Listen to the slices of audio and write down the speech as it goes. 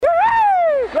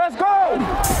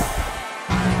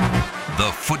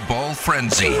Football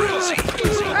Frenzy.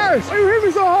 Hey, why you hit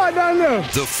me so hard down there?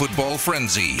 The Football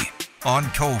Frenzy on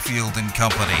Cofield and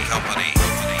Company.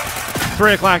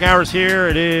 3 o'clock hours here.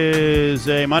 It is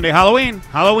a Monday. Halloween.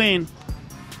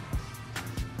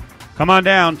 Come on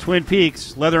down. Twin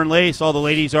Peaks, leather and lace. All the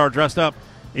ladies are dressed up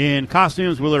in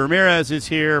costumes. Willie Ramirez is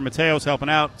here. Mateo's helping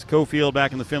out. It's Cofield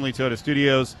back in the Finley Toyota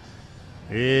Studios.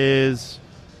 Is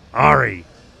Ari.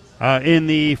 In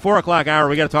the 4 o'clock hour,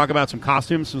 we got to talk about some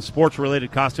costumes, some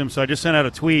sports-related costumes. So I just sent out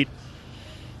a tweet.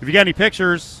 If you got any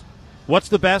pictures, what's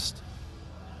the best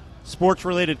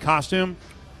sports-related costume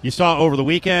you saw over the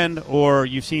weekend or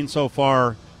you've seen so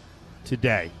far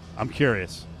today? I'm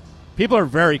curious. People are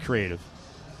very creative.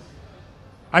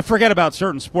 I forget about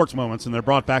certain sports moments, and they're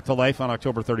brought back to life on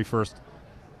October 31st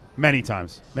many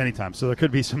times. So there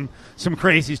could be some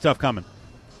crazy stuff coming.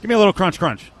 Give me a little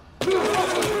crunch.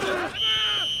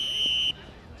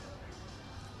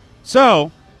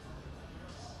 So,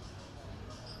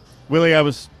 Willie, I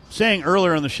was saying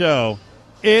earlier in the show,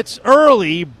 it's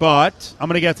early, but I'm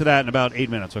going to get to that in about 8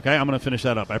 minutes, okay? I'm going to finish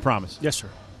that up, I promise. Yes, sir.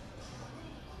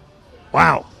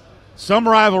 Wow. Some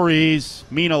rivalries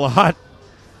mean a lot.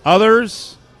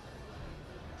 Others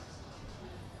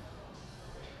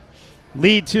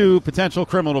lead to potential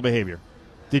criminal behavior.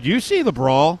 Did you see the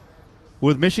brawl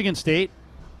with Michigan State?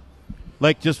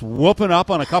 Like just whooping up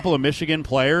on a couple of Michigan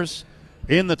players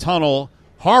in the tunnel.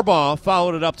 Harbaugh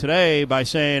followed it up today by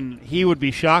saying he would be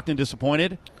shocked and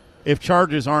disappointed if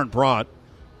charges aren't brought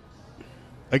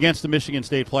against the Michigan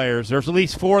State players. There's at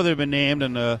least 4 that have been named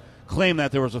and claim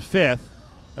that there was a 5th.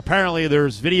 Apparently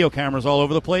there's video cameras all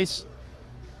over the place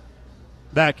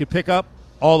that could pick up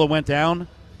all that went down.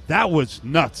 That was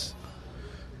nuts.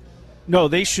 No,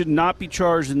 they should not be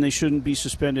charged and they shouldn't be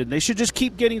suspended. They should just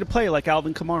keep getting to play like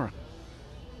Alvin Kamara.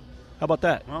 How about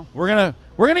that? Well, we're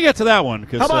gonna get to that one.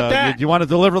 How about that? Do you want to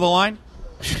deliver the line?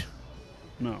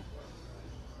 No.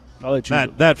 I'll let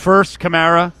you. That first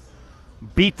Kamara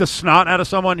beat the snot out of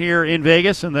someone here in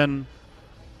Vegas, and then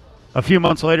a few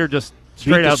months later, just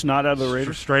straight out snot out of the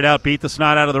Raiders. Straight out beat the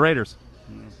snot out of the Raiders.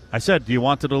 I said, "Do you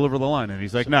want to deliver the line?" And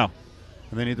he's like, "No,"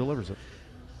 and then he delivers it.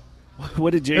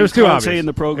 What did James Conn say in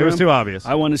the program? It was too obvious.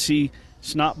 I want to see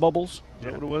snot bubbles. Is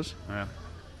that what it was? Yeah.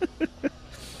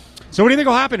 So what do you think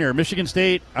will happen here? Michigan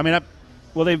State. I mean,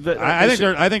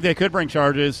 I think they could bring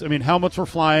charges. I mean, helmets were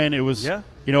flying. It was,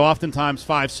 oftentimes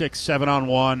 5, 6, 7 on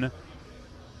 1.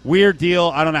 Weird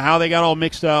deal. I don't know how they got all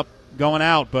mixed up going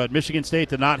out, but Michigan State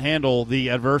did not handle the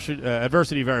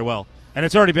adversity very well. And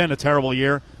it's already been a terrible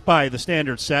year by the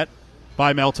standards set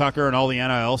by Mel Tucker and all the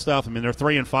NIL stuff. I mean, they're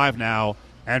 3-5 now,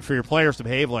 and for your players to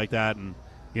behave like that, and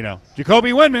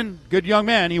Jacoby Windman, good young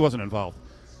man, he wasn't involved,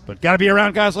 but got to be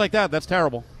around guys like that. That's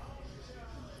terrible.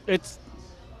 It's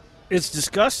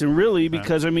disgusting, really,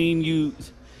 because I mean,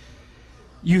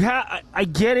 you have. I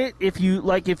get it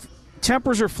if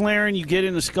tempers are flaring, you get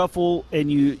in a scuffle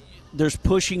and there's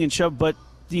pushing and shove, but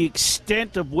the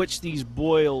extent of which these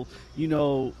boil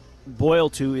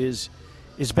to is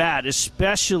bad,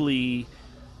 especially.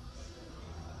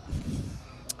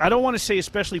 I don't want to say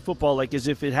especially football, like as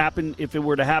if it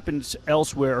were to happen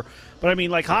elsewhere. But I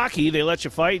mean, like hockey, they let you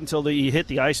fight until you hit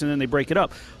the ice and then they break it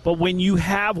up. But when you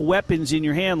have weapons in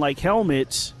your hand like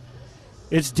helmets,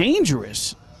 it's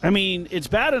dangerous. I mean, it's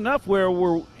bad enough where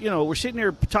we're sitting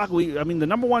here talking. The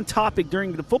number one topic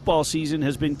during the football season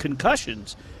has been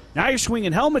concussions. Now you're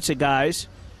swinging helmets at guys.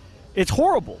 It's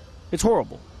horrible.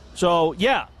 So,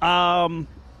 yeah,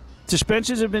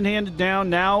 suspensions have been handed down.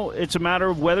 Now it's a matter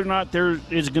of whether or not there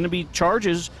is going to be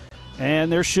charges,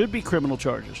 and there should be criminal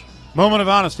charges. Moment of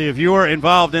honesty. If you were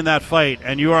involved in that fight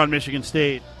and you were on Michigan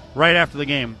State right after the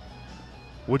game,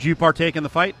 would you partake in the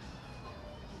fight?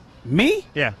 Me?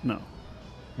 Yeah. No.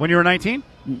 When you were 19?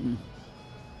 Mm-mm.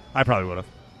 I probably would have.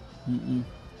 Mm-mm.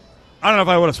 I don't know if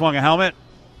I would have swung a helmet,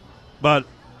 but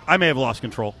I may have lost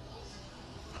control.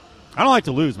 I don't like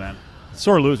to lose, man.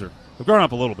 Sore loser. I've grown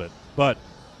up a little bit, and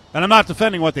I'm not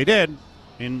defending what they did.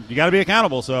 And you got to be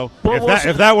accountable. So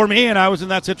if that were me and I was in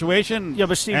that situation,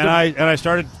 but Steve, I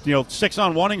started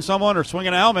 6-on-1ing someone or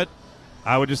swinging a helmet,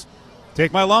 I would just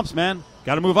take my lumps, man.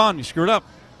 Got to move on. You screwed up.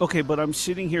 Okay, but I'm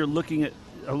sitting here looking at,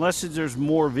 unless there's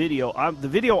more video, the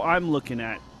video I'm looking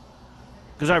at,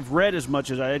 because I've read as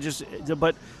much as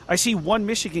but I see one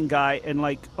Michigan guy and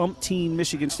like umpteen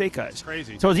Michigan State guys. It's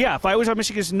crazy. So yeah, if I was on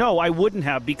Michigan, no, I wouldn't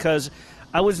have, because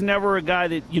I was never a guy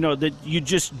that that you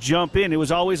just jump in. It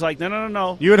was always like,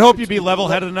 no. You would hope you'd be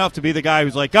level-headed enough to be the guy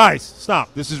who's like, guys,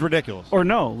 stop. This is ridiculous. Or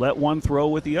no, let one throw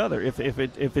with the other. If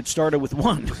it started with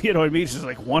one, you know what I mean? It's just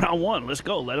like 1-on-1. Let's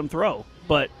go. Let them throw,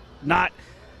 but not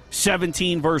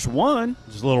 17 versus 1.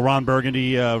 Just a little Ron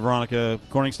Burgundy, Veronica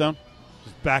Corningstone.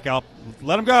 Just back up.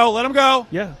 Let him go. Let him go.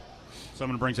 Yeah.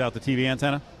 Someone brings out the TV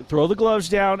antenna. Throw the gloves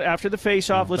down after the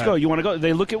face-off. Let's that- go. You want to go?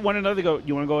 They look at one another. They go,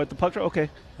 you want to go at the puck drop? Okay.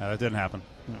 That didn't happen.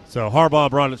 So Harbaugh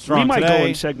brought it strong We might today. go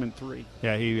in segment 3.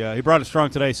 Yeah, he brought it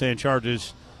strong today, saying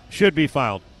charges should be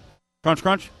filed. Crunch,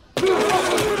 crunch.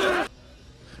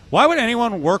 Why would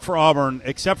anyone work for Auburn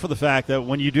except for the fact that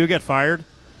when you do get fired,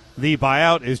 the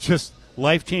buyout is just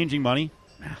life-changing money?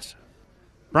 Massive.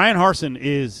 Brian Harsin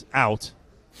is out.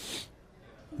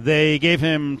 They gave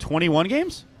him 21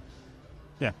 games?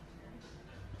 Yeah.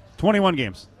 21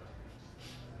 games.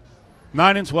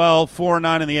 9-12,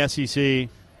 4-9 in the SEC.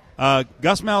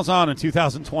 Gus Malzahn in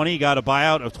 2020 got a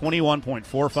buyout of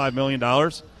 $21.45 million.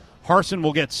 Harsin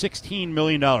will get $16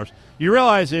 million. You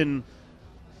realize in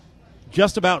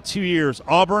just about 2 years,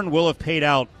 Auburn will have paid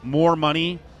out more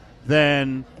money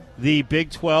than the Big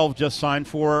 12 just signed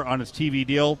for on its TV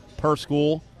deal per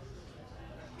school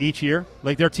each year.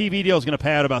 Like their TV deal is going to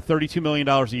pay out about $32 million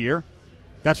a year.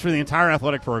 That's for the entire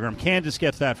athletic program. Kansas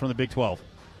gets that from the Big 12.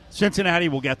 Cincinnati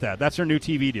will get that. That's their new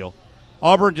TV deal.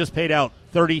 Auburn just paid out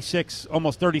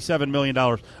almost $37 million,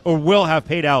 or will have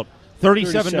paid out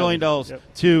 $37 million Yep.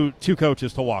 to two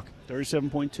coaches to walk.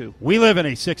 37.2. We live in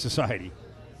a sick society.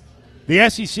 The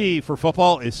SEC for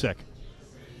football is sick.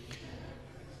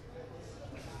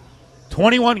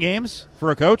 21 games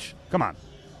for a coach? Come on.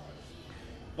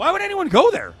 Why would anyone go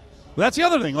there? Well, that's the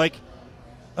other thing. Like,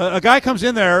 a guy comes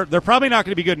in there, they're probably not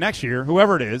going to be good next year,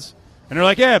 whoever it is, and they're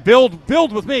like, yeah,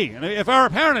 build with me. And if I were a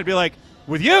parent, I'd be like,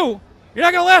 with you? You're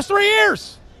not going to last 3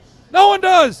 years. No one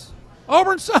does.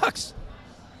 Auburn sucks.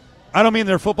 I don't mean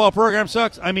their football program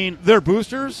sucks. I mean their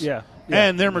boosters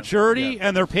and their maturity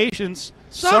and their patience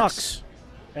sucks.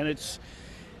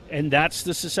 And that's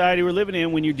the society we're living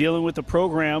in when you're dealing with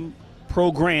the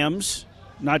programs,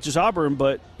 not just Auburn,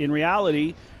 but in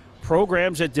reality,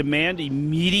 programs that demand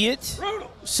immediate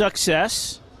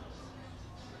success,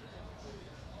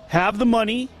 have the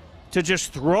money to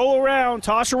just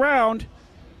toss around.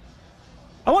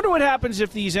 I wonder what happens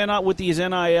if with these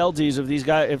NIL deals of these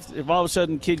guys, if all of a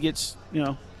sudden kid gets, they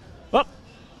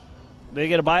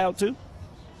get a buyout too?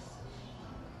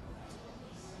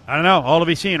 I don't know. All to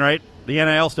be seen, right? The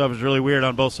NIL stuff is really weird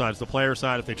on both sides. The player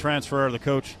side, if they transfer, the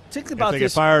coach, Think about if they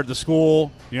this. get fired, the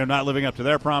school, not living up to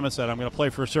their promise that I'm going to play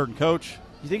for a certain coach.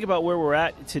 You think about where we're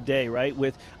at today, right?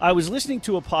 I was listening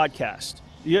to a podcast.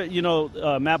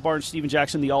 Matt Barnes, Steven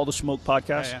Jackson, the All the Smoke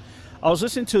podcast. Yeah. I was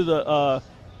listening to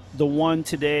the one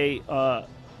today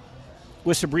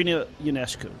with Sabrina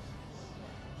Ionescu.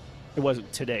 It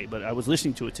wasn't today, but I was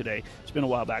listening to it today. It's been a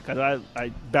while back.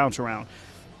 I bounce around.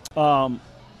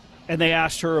 And they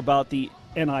asked her about the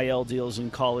NIL deals in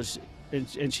college,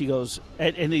 and she goes,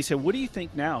 and they said, what do you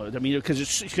think now? I mean, because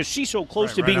she's so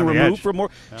close to right being on the removed edge. from more.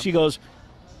 Yep. She goes,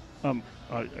 I'm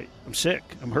sick.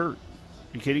 I'm hurt.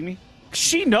 You kidding me?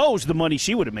 She knows the money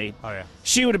she would have made. Oh, yeah.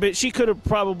 She could have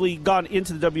probably gone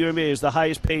into the WNBA as the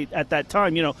highest paid at that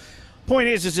time. Point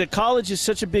is that college is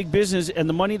such a big business, and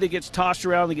the money that gets tossed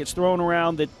around, that gets thrown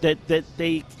around,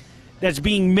 that's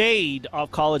being made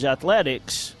off college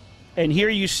athletics. And here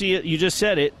you see it. You just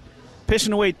said it,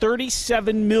 pissing away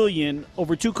 $37 million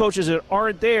over two coaches that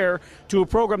aren't there to a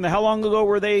program that how long ago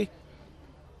were they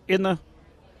in the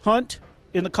hunt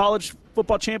in the college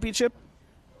football championship?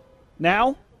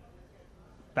 Now,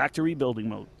 back to rebuilding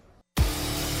mode.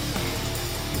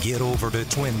 Get over to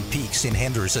Twin Peaks in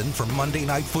Henderson for Monday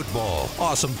Night Football.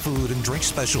 Awesome food and drink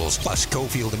specials. Plus,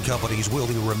 Cofield and Company's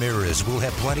Willie Ramirez will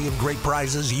have plenty of great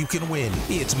prizes you can win.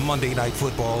 It's Monday Night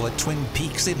Football at Twin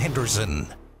Peaks in Henderson.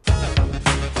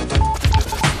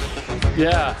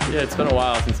 Yeah, it's been a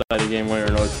while since I had a game winner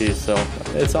in OT, so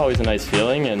it's always a nice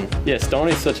feeling. And yeah,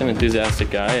 Stoney's such an enthusiastic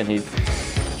guy, and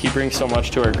he brings so much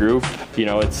to our group.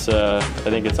 It's I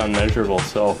think it's unmeasurable.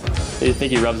 So I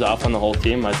think he rubs off on the whole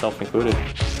team, myself included.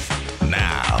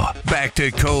 Now, back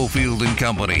to Cofield and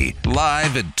Company,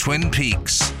 live at Twin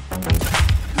Peaks.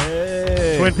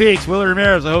 Hey. Twin Peaks, Willie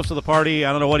Ramirez, the host of the party.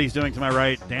 I don't know what he's doing to my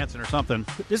right, dancing or something.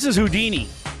 This is Houdini.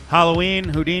 Halloween,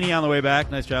 Houdini on the way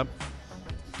back. Nice job.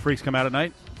 Freaks come out at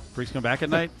night. Freaks come back at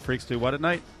night. Freaks do what at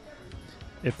night?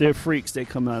 If they're freaks, they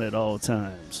come out at all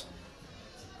times.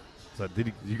 So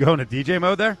did you go into DJ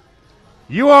mode there?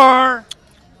 You are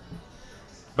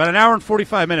about an hour and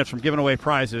 45 minutes from giving away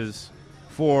prizes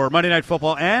for Monday Night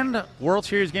Football and World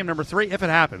Series game number 3, if it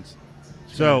happens.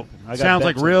 So, sounds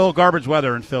like real garbage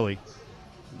weather in Philly.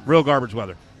 Real garbage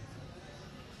weather.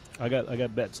 I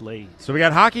got bets laid. So we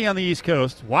got hockey on the East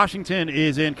Coast. Washington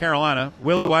is in Carolina.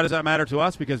 Will, why does that matter to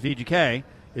us? Because VGK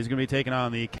is going to be taking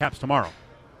on the Caps tomorrow.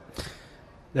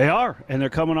 They are, and they're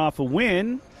coming off a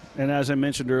win. And as I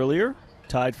mentioned earlier,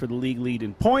 tied for the league lead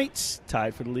in points,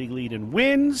 tied for the league lead in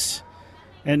wins.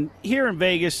 And here in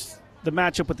Vegas, the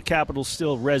matchup with the Capitals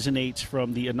still resonates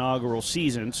from the inaugural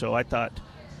season. So I thought,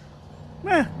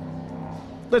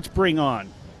 let's bring on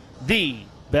the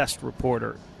best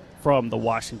reporter from the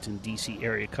Washington, D.C.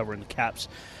 area covering the Caps.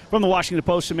 From the Washington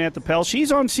Post, Samantha Pell.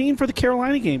 She's on scene for the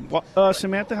Carolina game.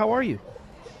 Samantha, how are you?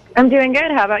 I'm doing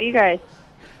good. How about you guys?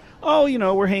 Oh,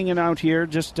 we're hanging out here,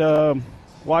 just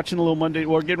watching a little Monday.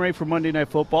 We're getting ready for Monday Night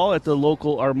Football at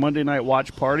our Monday Night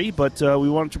Watch Party, but we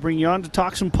wanted to bring you on to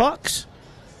talk some pucks.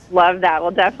 Love that.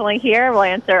 We'll definitely hear. We'll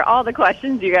answer all the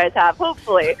questions you guys have,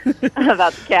 hopefully,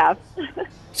 about the Caps.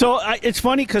 So it's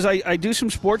funny because I do some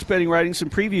sports betting, writing some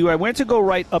preview. I went to go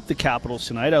write up the Capitals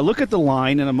tonight. I look at the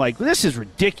line, and I'm like, this is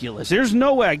ridiculous. There's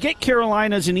no way. I get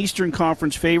Carolina as an Eastern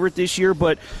Conference favorite this year,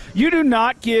 but you do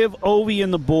not give Ovi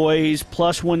and the boys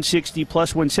plus 160,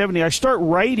 plus 170. I start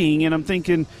writing, and I'm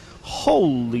thinking,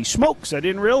 holy smokes, I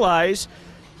didn't realize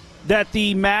that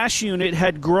the MASH unit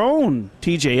had grown.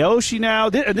 TJ Oshie now.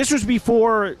 This was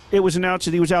before it was announced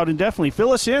that he was out indefinitely.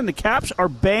 Fill us in. The Caps are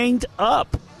banged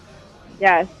up.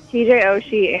 Yes, TJ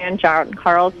Oshie and John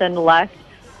Carlson left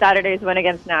Saturday's win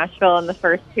against Nashville in the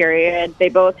first period. They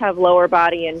both have lower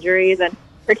body injuries, and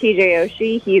for TJ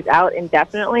Oshie, he's out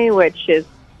indefinitely, which is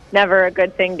never a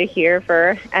good thing to hear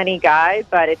for any guy,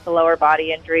 but it's a lower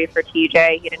body injury for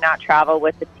TJ. He did not travel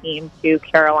with the team to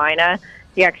Carolina.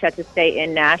 He actually had to stay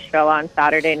in Nashville on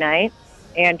Saturday night.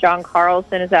 And John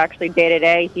Carlson is actually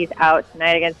day-to-day. He's out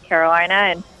tonight against Carolina,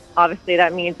 and obviously,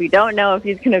 that means we don't know if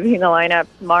he's going to be in the lineup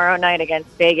tomorrow night against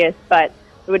Vegas, but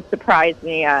it would surprise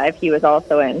me if he was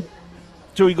also in.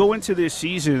 So we go into this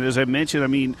season, as I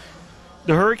mentioned,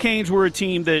 the Hurricanes were a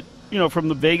team that, from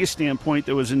the Vegas standpoint,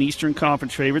 that was an Eastern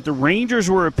Conference favorite. The Rangers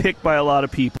were a pick by a lot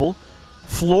of people.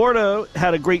 Florida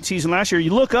had a great season last year.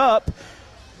 You look up,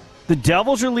 the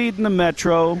Devils are leading the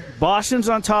Metro. Boston's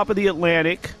on top of the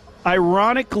Atlantic.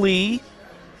 Ironically,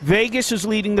 Vegas is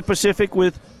leading the Pacific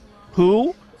with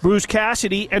who? Bruce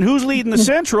Cassidy. And who's leading the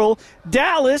Central?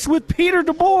 Dallas with Peter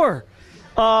DeBoer.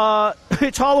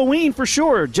 It's Halloween for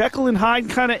sure. Jekyll and Hyde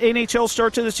kind of NHL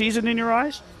start to the season in your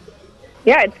eyes?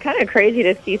 Yeah, it's kind of crazy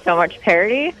to see so much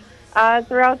parity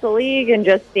throughout the league and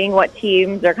just seeing what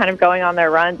teams are kind of going on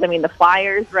their runs. The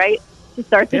Flyers, right, to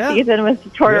start the season with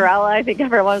Tortorella. Yeah. I think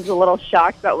everyone's a little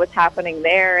shocked about what's happening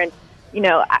there. And,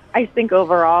 I think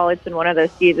overall it's been one of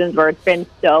those seasons where it's been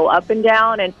so up and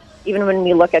down. And even when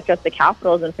we look at just the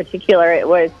Capitals in particular, it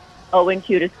was 0-2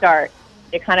 to start.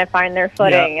 They kind of find their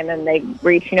footing, and then they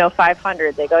reach,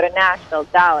 500. They go to Nashville,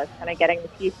 Dallas, kind of getting the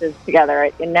pieces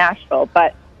together in Nashville,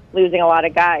 but losing a lot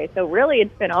of guys. So really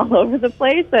it's been all over the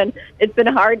place, and it's been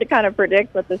hard to kind of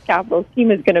predict what this Capitals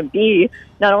team is going to be,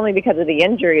 not only because of the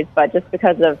injuries, but just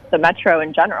because of the Metro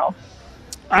in general.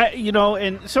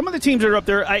 And some of the teams that are up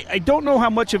there, I don't know how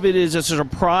much of it is a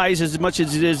surprise as much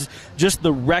as it is just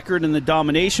the record and the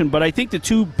domination, but I think the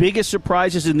two biggest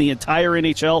surprises in the entire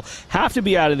NHL have to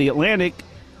be out of the Atlantic.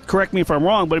 Correct me if I'm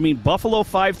wrong, but Buffalo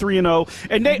 5-3-0,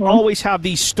 and they always have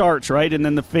these starts, right? And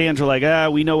then the fans are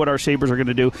like, we know what our Sabres are going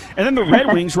to do. And then the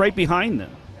Red Wings right behind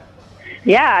them.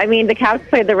 Yeah, the Caps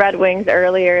played the Red Wings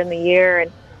earlier in the year,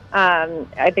 and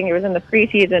I think it was in the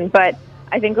preseason, but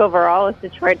I think overall it's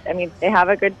Detroit. They have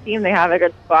a good team. They have a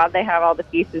good squad. They have all the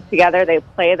pieces together. They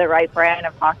play the right brand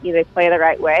of hockey. They play the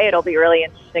right way. It'll be really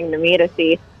interesting to me to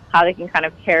see how they can kind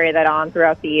of carry that on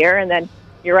throughout the year. And then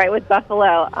you're right with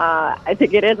Buffalo. I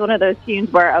think it is one of those teams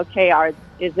where,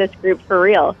 is this group for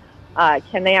real?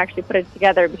 Can they actually put it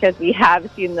together? Because we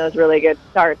have seen those really good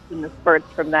starts and the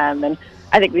spurts from them. And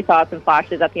I think we saw some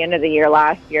flashes at the end of the year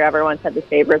last year. Everyone said the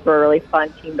Sabres were a really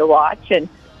fun team to watch. And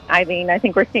I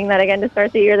think we're seeing that again to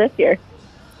start the year this year.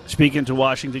 Speaking to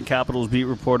Washington Capitals beat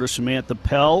reporter Samantha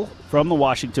Pell from the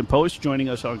Washington Post, joining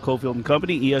us on Cofield and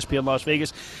Company, ESPN Las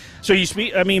Vegas. So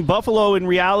Buffalo in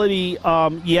reality,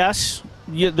 yes,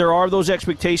 there are those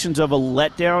expectations of a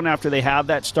letdown after they have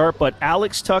that start, but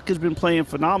Alex Tuch has been playing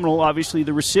phenomenal. Obviously,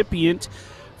 the recipient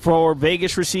for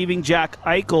Vegas receiving Jack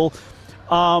Eichel.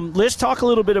 Let's talk a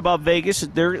little bit about Vegas.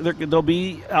 They'll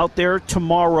be out there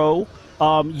tomorrow.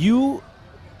 You,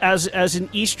 as an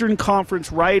Eastern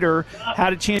Conference writer,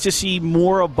 had a chance to see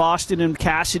more of Boston and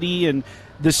Cassidy and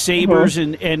the Sabres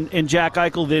and Jack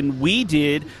Eichel than we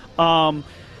did.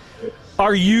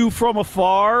 Are you from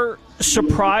afar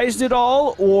surprised at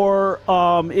all, or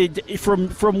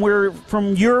from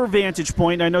your vantage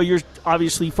point? I know you're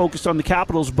obviously focused on the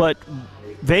Capitals, but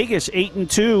Vegas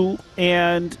 8-2,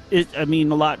 and a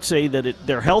lot say that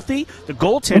they're healthy. The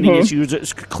goaltending issues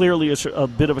is clearly a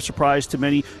bit of a surprise to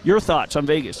many. Your thoughts on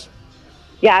Vegas?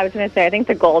 Yeah, I was going to say, I think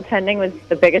the goaltending was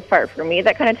the biggest part for me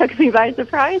that kind of took me by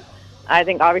surprise. I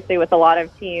think obviously with a lot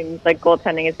of teams, like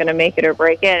goaltending is going to make it or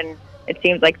break it. And it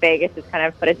seems like Vegas has kind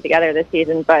of put it together this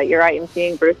season. But you're right in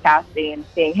seeing Bruce Cassidy and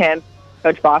seeing him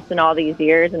coach Boston all these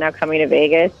years and now coming to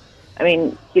Vegas. I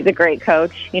mean, he's a great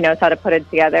coach. He knows how to put it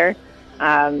together.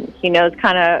 He knows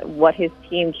kind of what his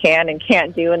team can and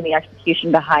can't do and the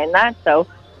execution behind that. So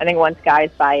I think once guys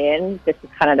buy in, this is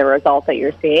kind of the result that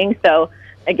you're seeing. So,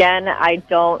 again, I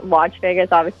don't watch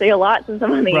Vegas, obviously, a lot since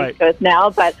I'm on the East Coast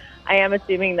now, but I am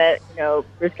assuming that,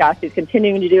 Bruce Cassidy is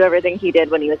continuing to do everything he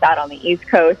did when he was out on the East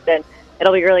Coast, and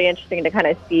it'll be really interesting to kind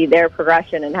of see their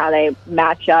progression and how they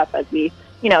match up as we,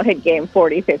 hit game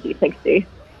 40, 50, 60.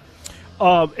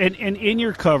 And in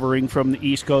your covering from the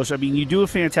East Coast, I mean, you do a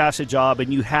fantastic job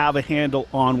and you have a handle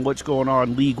on what's going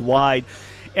on league-wide.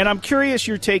 And I'm curious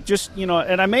your take, just,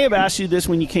 and I may have asked you this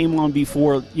when you came on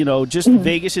before, just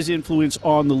Vegas's influence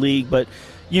on the league, but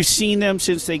you've seen them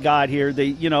since they got here.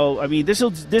 They, this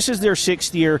is their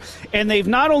 6th year, and they've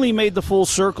not only made the full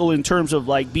circle in terms of,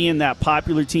 like, being that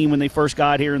popular team when they first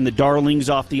got here and the darlings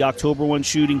off the October 1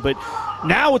 shooting, but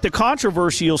now with the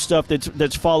controversial stuff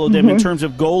that's followed them in terms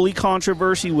of goalie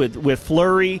controversy with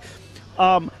Fleury.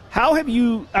 How have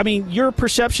you, your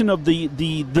perception of the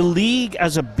league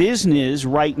as a business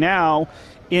right now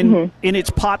in its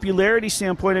popularity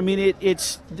standpoint? I mean,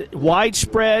 it's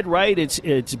widespread, right?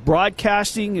 It's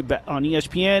broadcasting on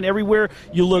ESPN, everywhere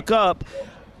you look up.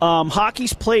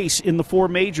 Hockey's place in the 4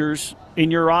 majors in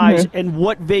your eyes, and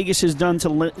what Vegas has done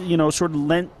to, sort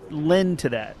of lend to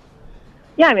that.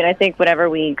 Yeah, I think whenever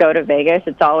we go to Vegas,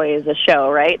 it's always a show,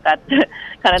 right? That's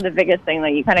kind of the biggest thing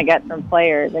that you kind of get from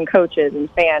players and coaches and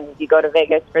fans. You go to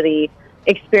Vegas for the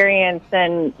experience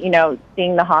and,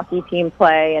 seeing the hockey team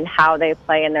play and how they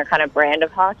play and their kind of brand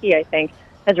of hockey, I think,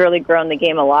 has really grown the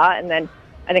game a lot. And then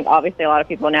I think obviously a lot of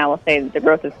people now will say that the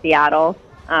growth of Seattle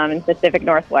and Pacific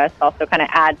Northwest also kind of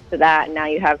adds to that. And now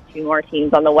you have 2 more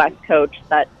teams on the West Coast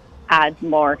that adds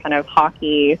more kind of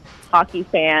hockey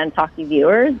fans, hockey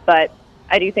viewers. But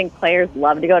I do think players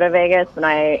love to go to Vegas.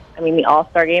 And the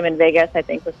All-Star game in Vegas, I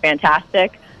think, was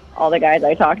fantastic. All the guys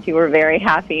I talked to were very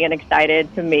happy and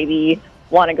excited to maybe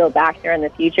want to go back there in the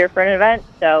future for an event.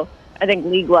 So I think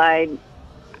league-wide,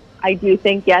 I do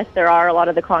think, yes, there are a lot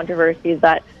of the controversies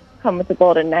that come with the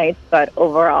Golden Knights, but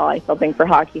overall, I still think for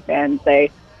hockey fans,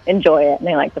 they enjoy it and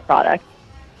they like the product.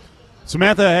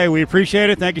 Samantha, hey, we appreciate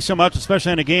it. Thank you so much,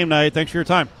 especially on a game night. Thanks for your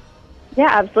time. Yeah,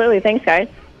 absolutely. Thanks, guys.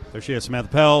 There she is, Samantha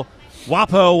Pell.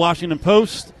 WAPO, Washington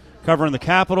Post, covering the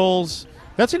Capitals.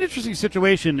 That's an interesting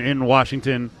situation in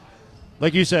Washington.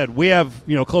 Like you said, we have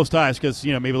close ties because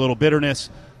maybe a little bitterness.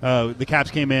 The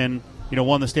Caps came in,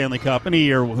 won the Stanley Cup in a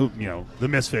year. The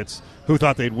Misfits who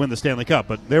thought they'd win the Stanley Cup,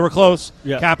 but they were close.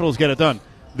 Yeah. Capitals get it done.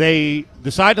 They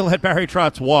decided to let Barry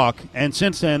Trotz walk, and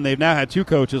since then they've now had 2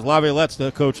 coaches. Laviolette's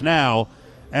the coach now,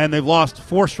 and they've lost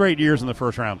 4 straight years in the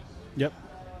first round. Yep.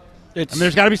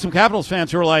 There's got to be some Capitals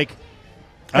fans who are like,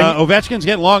 Ovechkin's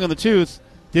getting long in the tooth.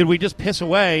 Did we just piss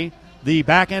away the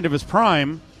back end of his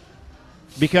prime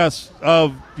because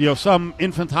of some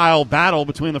infantile battle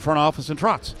between the front office and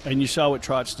Trotz? And you saw what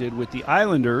Trotz did with the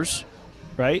Islanders,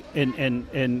 right?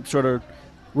 And sort of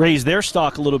raised their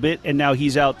stock a little bit, and now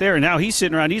he's out there. And now he's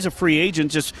sitting around. He's a free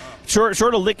agent, just sort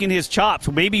of licking his chops,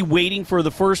 maybe waiting for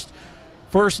the first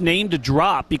name to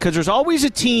drop, because there's always a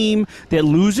team that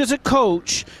loses a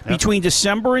coach between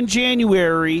December and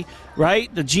January,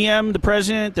 right? The GM, the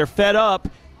president, they're fed up,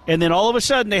 and then all of a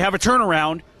sudden they have a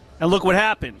turnaround, and look what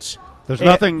happens. There's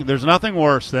nothing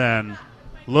worse than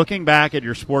looking back at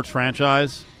your sports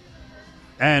franchise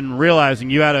and realizing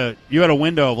you had a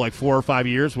window of like 4 or 5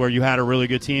 years where you had a really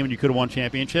good team and you could have won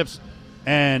championships,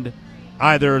 and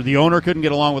either the owner couldn't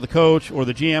get along with the coach or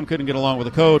the GM couldn't get along with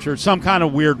the coach or some kind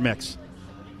of weird mix.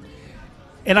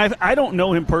 And I don't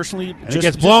know him personally. It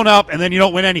gets blown up, and then you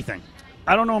don't win anything.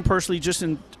 I don't know him personally,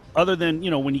 other than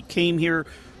when he came here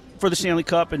for the Stanley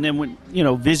Cup, and then when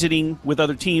visiting with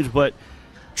other teams. But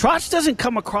Trotz doesn't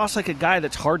come across like a guy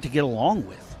that's hard to get along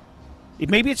with.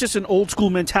 Maybe it's just an old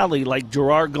school mentality, like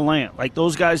Gerard Gallant, like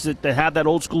those guys that have that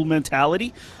old school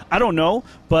mentality. I don't know,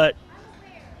 but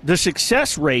the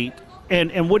success rate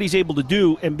and what he's able to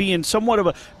do, and being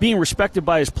respected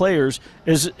by his players,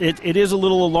 it is a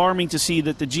little alarming to see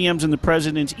that the GMs and the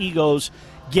president's egos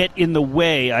get in the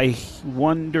way. I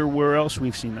wonder where else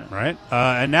we've seen that. Right,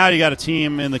 and now you got a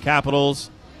team in the Capitals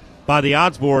by the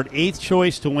odds board, 8th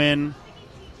choice to win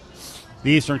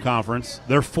the Eastern Conference.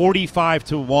 They're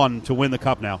 45-1 to win the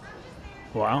Cup now.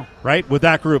 Wow! Right, with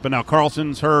that group, and now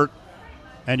Carlson's hurt,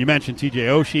 and you mentioned TJ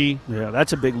Oshie. Yeah,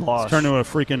 that's a big loss. It's turned into a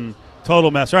freaking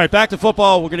total mess. All right, back to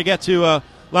football. We're going to get to a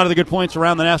lot of the good points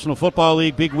around the National Football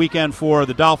League. Big weekend for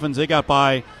the Dolphins. They got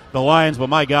by the Lions, but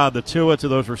my God, the Tua to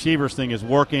those receivers thing is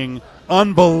working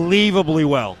unbelievably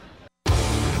well.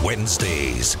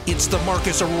 Wednesdays, it's the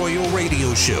Marcus Arroyo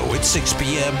Radio Show at 6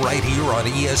 p.m. right here on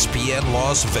ESPN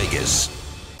Las Vegas.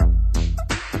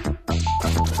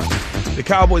 The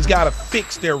Cowboys got to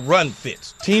fix their run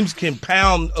fits. Teams can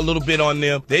pound a little bit on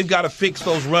them. They've got to fix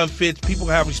those run fits. People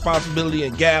have responsibility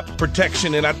and gap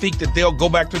protection, and I think that they'll go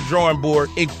back to the drawing board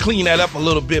and clean that up a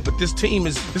little bit. But this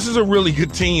is a really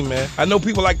good team, man. I know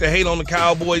people like to hate on the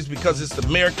Cowboys because it's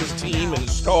America's team and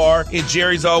the star, and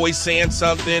Jerry's always saying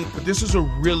something, but this is a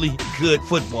really good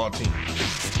football team.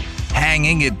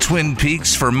 Hanging at Twin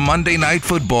Peaks for Monday Night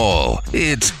Football.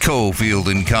 It's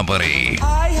Cofield and Company.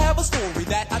 I have a story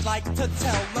that I'd like to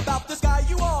tell about this guy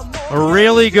you all know. A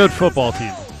really good football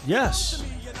team. Yes.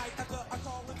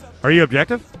 Are you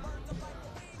objective?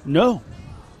 No.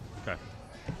 Okay.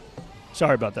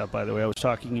 Sorry about that, by the way. I was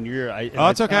talking in your ear.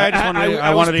 It's okay.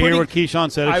 I wanted to hear what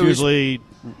Keyshawn said. It's usually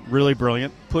really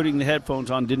brilliant. Putting the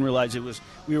headphones on, didn't realize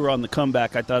we were on the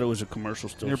comeback. I thought it was a commercial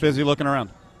still. You're busy looking around.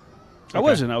 I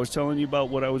wasn't. I was telling you about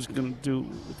what I was going to do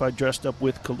if I dressed up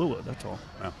with Kahlua. That's all.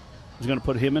 Oh. I was going to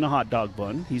put him in a hot dog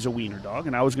bun. He's a wiener dog.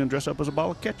 And I was going to dress up as a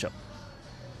bottle of ketchup.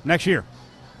 Next year.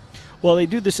 Well, they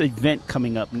do this event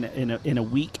coming up in a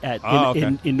week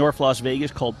in North Las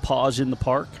Vegas called Paws in the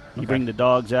Park. You bring the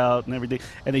dogs out and everything.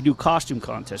 And they do costume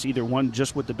contests, either one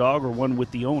just with the dog or one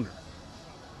with the owner.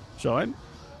 So you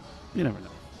never know.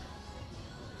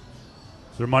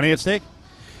 Is there money at stake?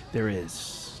 There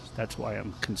is. That's why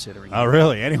I'm considering it. Oh,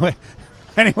 really? Anyway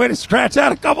to scratch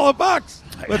out a couple of bucks.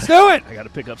 Let's do it. I got to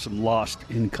pick up some lost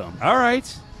income. All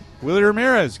right. Willie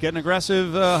Ramirez getting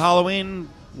aggressive Halloween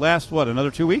last,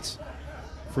 another 2 weeks?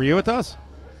 For you it does.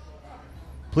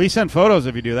 Please send photos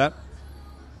if you do that.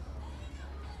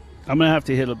 I'm going to have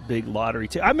to hit a big lottery.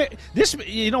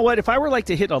 You know what? If I were like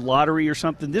to hit a lottery or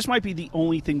something, this might be the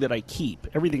only thing that I keep.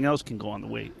 Everything else can go on the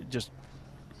way.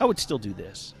 I would still do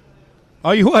this.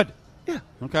 Oh, you would? Yeah.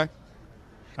 Okay.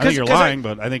 I think you're lying,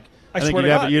 but I think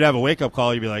you'd have a wake-up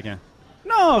call. You'd be like,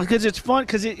 No, because it's fun.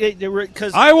 Because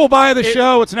I will buy the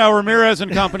show. It's now Ramirez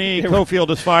and Company.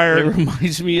 Cofield is fired. It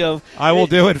reminds me of. I will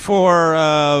do it for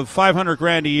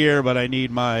 $500,000 a year, but I need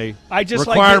my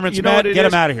requirements met. Get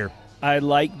him out of here. I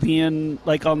like being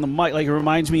like on the mic. Like it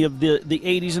reminds me of the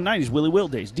 80s and 90s Willie Will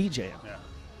days, DJing. Yeah.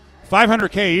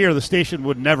 $500K a year. The station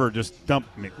would never just dump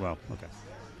me. Well, okay.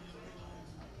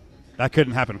 That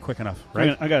couldn't happen quick enough,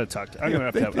 right? I got to talk to. I'm gonna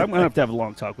have to have a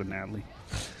long talk with Natalie.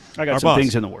 I got Our some boss.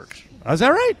 things in the works. Is that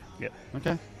right? Yeah.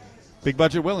 Okay. Big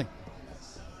budget Willie.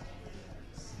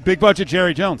 Big budget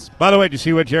Jerry Jones. By the way, did you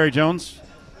see what Jerry Jones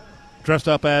dressed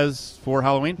up as for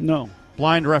Halloween? No.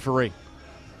 Blind referee.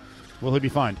 Will he be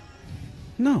fined?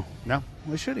 No. No?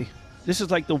 Why should he? This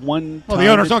is like the one. Well, the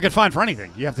owners don't get fined for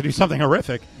anything. You have to do something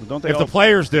horrific. Well, don't they? If the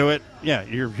players do it, yeah,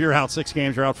 you're out 6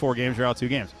 games, you're out 4 games, you're out 2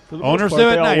 games. Owners part, do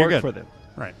it, no, you're good. For them.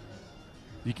 Right.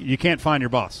 You can't fine your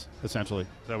boss. Essentially,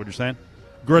 is that what you're saying?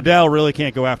 Gradell really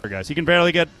can't go after guys. He can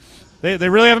barely get. They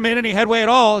really haven't made any headway at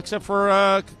all, except for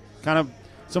kind of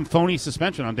some phony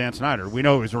suspension on Dan Snyder. We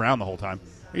know he was around the whole time.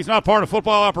 He's not part of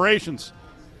football operations.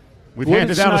 We've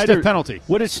handed down a stiff penalty.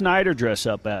 What did Snyder dress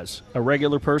up as? A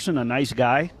regular person, a nice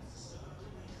guy?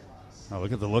 Oh,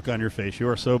 look at the look on your face. You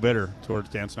are so bitter towards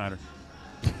Dan Snyder.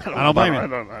 I don't blame you. I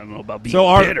don't know about being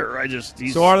bitter.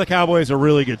 So are the Cowboys a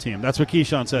really good team? That's what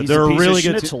Keyshawn said. They're a really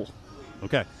good team.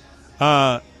 Okay.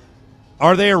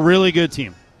 Are they a really good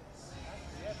team?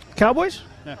 Cowboys?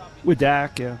 Yeah. With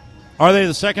Dak, yeah. Are they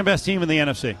the second best team in the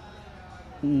NFC?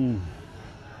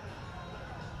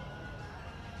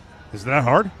 Is that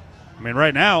hard? I mean,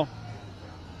 right now,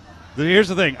 here's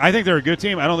the thing. I think they're a good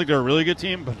team. I don't think they're a really good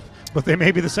team, but they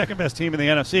may be the second best team in the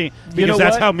NFC because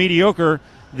that's how mediocre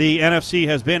the NFC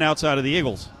has been outside of the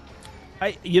Eagles.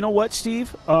 You know what,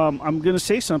 Steve? I'm going to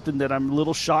say something that I'm a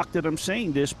little shocked that I'm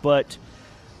saying this, but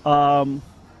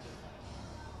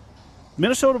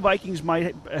Minnesota Vikings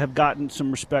might have gotten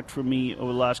some respect from me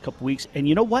over the last couple weeks. And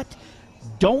you know what?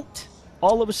 Don't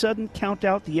all of a sudden count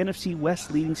out the NFC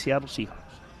West leading Seattle Seahawks.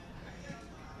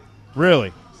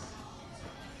 Really?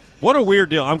 What a weird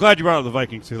deal. I'm glad you brought up the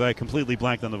Vikings because I completely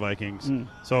blanked on the Vikings.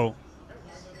 So,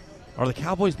 are the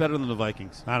Cowboys better than the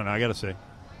Vikings? I don't know. I got to see.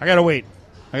 I got to wait.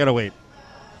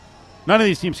 None of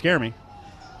these teams scare me.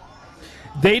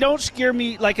 They don't scare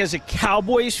me like as a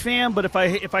Cowboys fan, but if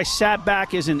I sat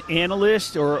back as an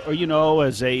analyst or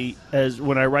as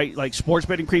when I write like sports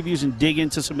betting previews and dig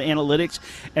into some analytics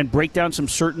and break down some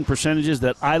certain percentages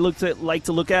that I like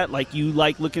to look at, like you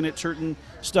like looking at certain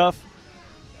stuff,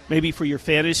 maybe for your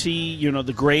fantasy,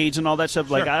 the grades and all that stuff.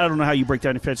 Sure. Like I don't know how you break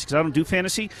down your fantasy because I don't do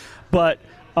fantasy, but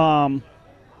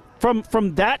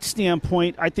From that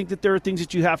standpoint, I think that there are things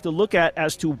that you have to look at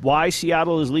as to why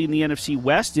Seattle is leading the NFC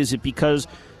West. Is it because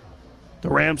the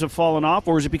Rams have fallen off,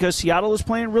 or is it because Seattle is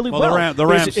playing really well? The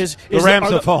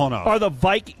Rams have fallen off. Are the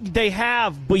Vikings? They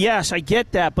have, but yes, I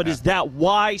get that. But is that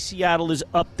why Seattle is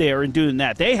up there and doing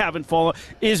that? They haven't fallen.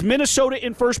 Is Minnesota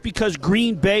in first because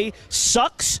Green Bay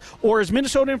sucks, or is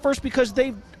Minnesota in first because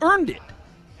they've earned it?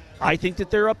 I think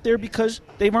that they're up there because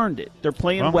they've earned it. They're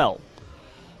playing well.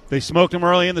 They smoked them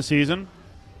early in the season.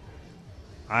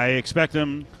 I expect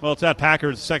them. Well, it's at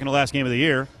Packers' second to last game of the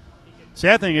year.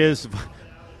 Sad thing is,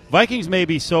 Vikings may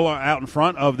be so out in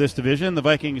front of this division, the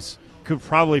Vikings could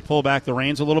probably pull back the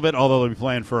reins a little bit, although they'll be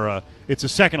playing for it's the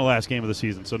second to last game of the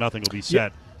season, so nothing will be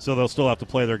set. So they'll still have to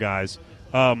play their guys.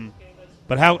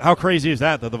 But how crazy is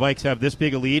that the Vikes have this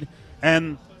big a lead?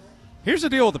 And here's the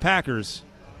deal with the Packers.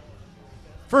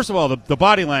 First of all, the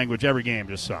body language every game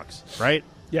just sucks, right?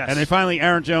 Yes. And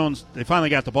Aaron Jones, they finally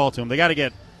got the ball to him. They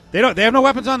have no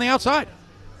weapons on the outside.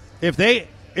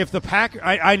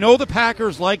 I know the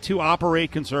Packers like to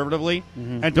operate conservatively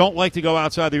and don't like to go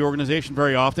outside the organization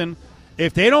very often.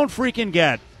 If they don't freaking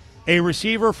get a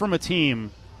receiver from a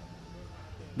team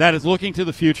that is looking to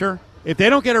the future, if they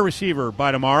don't get a receiver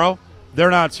by tomorrow,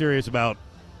 they're not serious about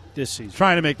this season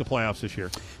trying to make the playoffs this year.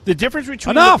 The difference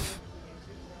between enough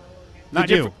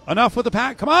with the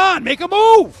Pack. Come on, make a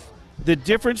move. The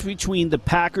difference between the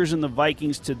Packers and the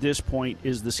Vikings to this point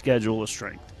is the schedule of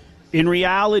strength. In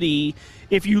reality,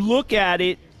 if you look at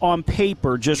it on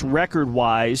paper, just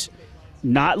record-wise,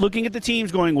 not looking at the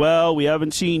teams going, well, we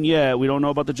haven't seen yet, we don't know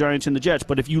about the Giants and the Jets,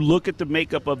 but if you look at the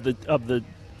makeup of the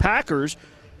Packers,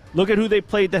 look at who they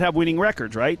played that have winning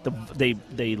records, right?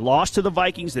 They lost to the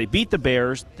Vikings, they beat the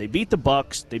Bears, they beat the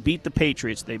Bucks, they beat the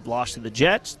Patriots, they lost to the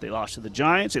Jets, they lost to the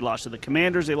Giants, they lost to the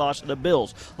Commanders, they lost to the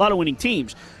Bills. A lot of winning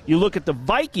teams. You look at the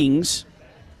Vikings,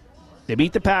 they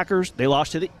beat the Packers, they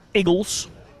lost to the Eagles,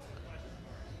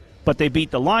 but they beat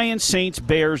the Lions, Saints,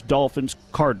 Bears, Dolphins,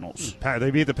 Cardinals.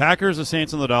 They beat the Packers, the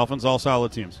Saints, and the Dolphins, all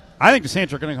solid teams. I think the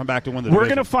Saints are going to come back to win the division. We're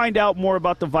going to find out more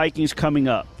about the Vikings coming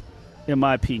up, in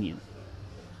my opinion.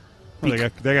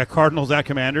 Well, they got Cardinals at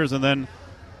Commanders, and then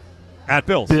at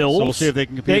Bills. So we'll see if they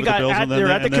can compete with the Bills. They're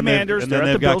at the Commanders. And then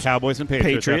they've got Cowboys and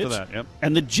Patriots after that. Yep.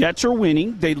 And the Jets are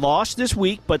winning. They lost this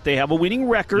week, but they have a winning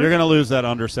record. You're going to lose that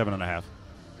under 7.5.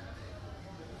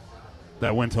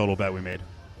 That win total bet we made.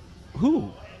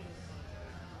 Who?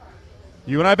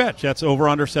 You and I bet. Jets over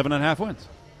under 7.5 wins.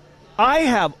 I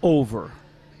have over.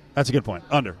 That's a good point.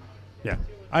 Under. Yeah.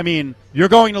 I mean, you're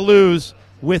going to lose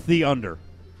with the under.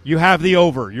 You have the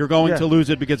over. You're going to lose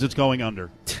it because it's going under.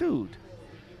 Dude.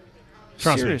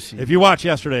 Trust seriously. me. If you watched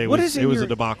yesterday, it was a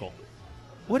debacle.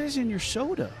 What is in your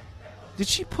soda? Did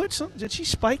she put some? Did she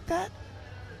spike that?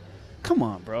 Come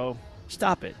on, bro.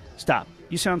 Stop it. Stop.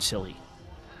 You sound silly.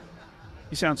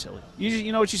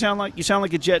 You know what you sound like? You sound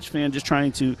like a Jets fan just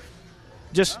trying to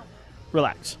just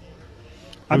relax.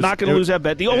 I'm not going to lose that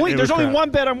bet. There's only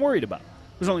one bet I'm worried about.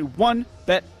 There's only one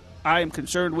bet I am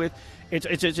concerned with.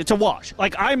 It's a wash.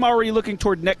 Like, I'm already looking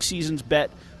toward next season's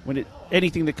bet when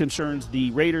anything that concerns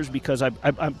the Raiders because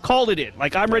I'm called it in.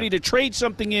 Like, I'm ready to trade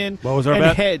something in and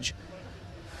bet? Hedge.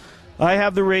 I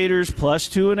have the Raiders plus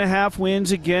 2.5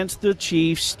 wins against the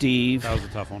Chiefs, Steve. That was a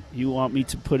tough one. You want me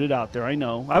to put it out there. I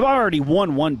know. I've already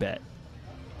won one bet.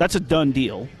 That's a done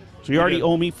deal. So you already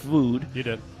owe me food. You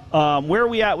did. Where are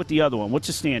we at with the other one? What's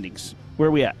the standings? Where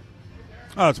are we at?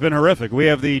 Oh, it's been horrific. We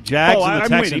have the Jags and the I'm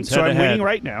Texans winning, so I'm winning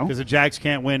right now. Because the Jags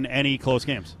can't win any close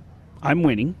games. I'm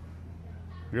winning.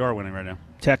 We are winning right now.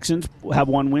 Texans have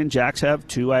 1 win. Jags have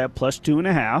 2. I have plus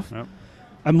 2.5. Yep.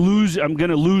 I'm going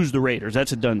to lose the Raiders.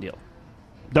 That's a done deal.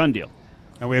 Done deal.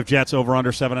 And we have Jets over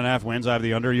under 7.5 wins. I have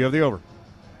the under. You have the over.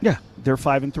 Yeah, they're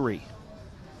 5-3.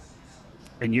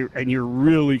 And you're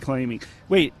really claiming.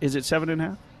 Wait, is it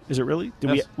 7.5? Is it really?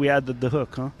 Did we add the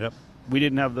hook? Huh? Yep. We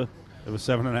didn't have the. It was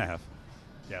 7.5.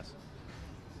 Yes.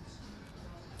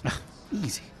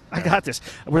 Easy. I got this.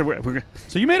 We're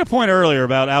So you made a point earlier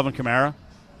about Alvin Kamara.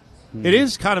 It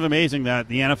is kind of amazing that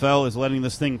the NFL is letting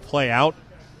this thing play out.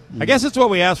 I guess it's what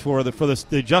we asked for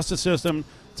the justice system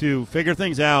to figure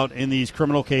things out in these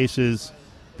criminal cases.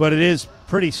 But it is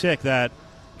pretty sick that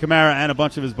Kamara and a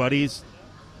bunch of his buddies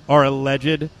are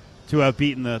alleged to have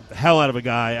beaten the hell out of a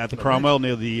guy at the Cromwell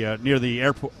near the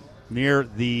airport Now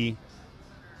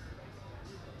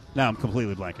I'm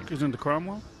completely blanking. Is it the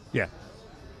Cromwell? Yeah.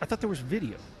 I thought there was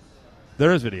video.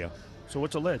 There is video. So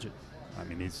what's alleged? I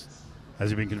mean, has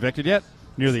he been convicted yet?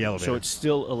 Near the elevator. So it's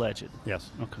still alleged. Yes.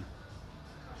 Okay.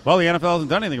 Well, the NFL hasn't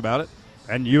done anything about it.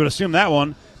 And you would assume that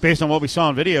one, based on what we saw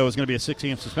on video, is going to be a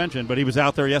 6-game suspension, but he was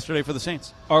out there yesterday for the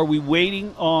Saints. Are we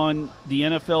waiting on the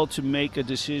NFL to make a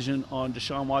decision on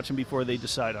Deshaun Watson before they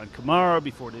decide on Kamara,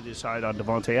 before they decide on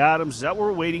Devontae Adams? Is that what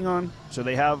we're waiting on? So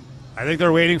they have... I think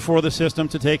they're waiting for the system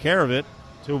to take care of it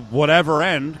to whatever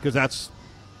end, because that's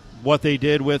what they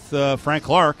did with Frank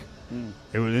Clark.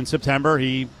 It was in September.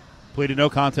 He pleaded no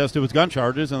contest to his gun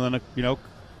charges, and then,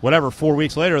 4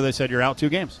 weeks later, they said, you're out 2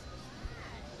 games.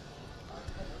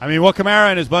 I mean, what Kamara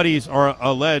and his buddies are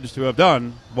alleged to have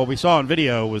done, what we saw in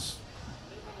video, was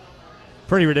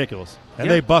pretty ridiculous. And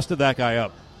they busted that guy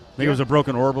up. I think it was a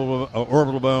broken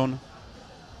orbital bone.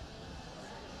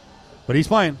 But he's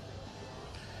playing.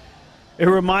 It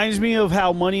reminds me of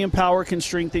how money and power can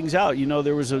string things out.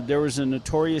 There was a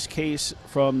notorious case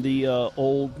from the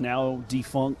old, now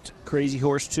defunct Crazy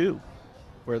Horse 2,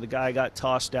 where the guy got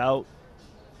tossed out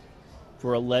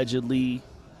for allegedly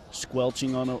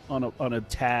squelching on a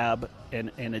tab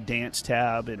and a dance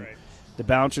tab, and the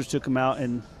bouncers took him out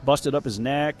and busted up his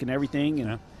neck and everything,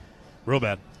 and real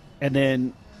bad. And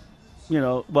then,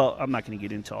 well, I'm not going to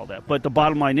get into all that, but the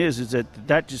bottom line is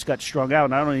that just got strung out,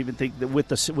 and I don't even think that with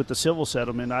the civil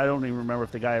settlement, I don't even remember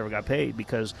if the guy ever got paid,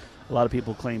 because a lot of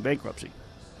people claim bankruptcy.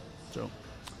 So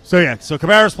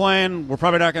Kamara's playing. We're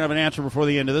probably not going to have an answer before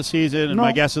the end of this season, and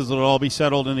my guess is it'll all be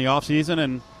settled in the offseason,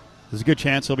 and there's a good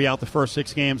chance he'll be out the first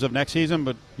 6 games of next season.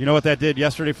 But you know what that did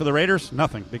yesterday for the Raiders?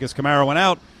 Nothing, because Kamara went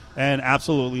out and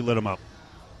absolutely lit him up.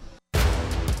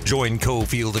 Join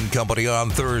Cofield and Company on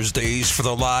Thursdays for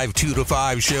the live 2 to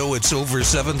 5 show at Silver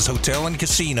Sevens Hotel and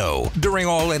Casino. During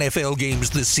all NFL games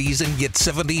this season, get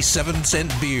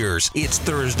 77-cent beers. It's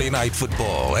Thursday Night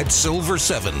Football at Silver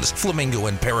Sevens, Flamingo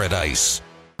and Paradise.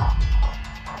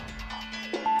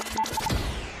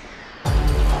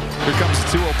 Here comes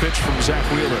the 2-0 pitch from Zach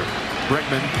Wheeler.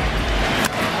 Bregman.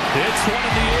 It's one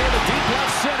in the air to deep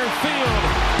left center field.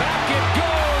 Back it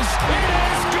goes. It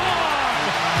is gone.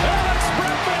 Alex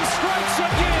Bregman strikes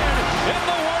again in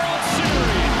the World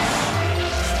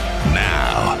Series.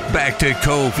 Now, back to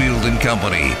Cofield and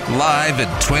Company, live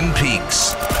at Twin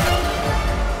Peaks.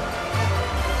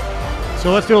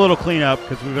 So let's do a little cleanup,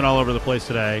 because we've been all over the place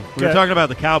today. We were talking about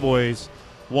the Cowboys.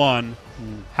 One,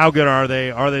 how good are they?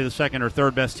 Are they the second or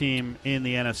third best team in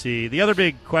the NFC? The other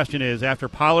big question is, after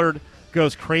Pollard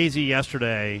goes crazy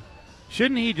yesterday,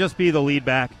 shouldn't he just be the lead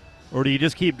back? Or do you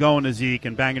just keep going to Zeke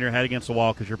and banging your head against the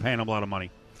wall because you're paying him a lot of money?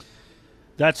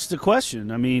 That's the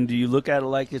question. I mean, do you look at it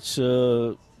like it's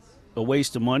a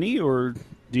waste of money, or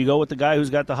do you go with the guy who's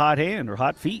got the hot hand or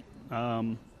hot feet?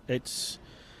 I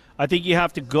think you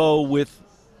have to go with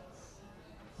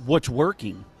what's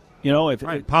working.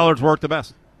 If Pollard's worked the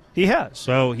best. He has.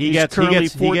 So he's currently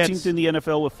 14th in the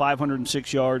NFL with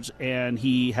 506 yards, and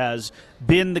he has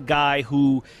been the guy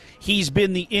he's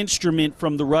been the instrument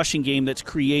from the rushing game that's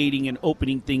creating and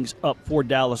opening things up for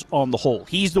Dallas on the whole.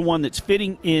 He's the one that's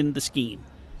fitting in the scheme.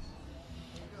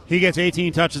 He gets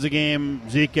 18 touches a game.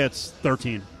 Zeke gets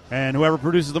 13. And whoever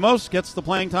produces the most gets the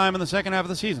playing time in the second half of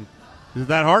the season. Is it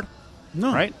that hard?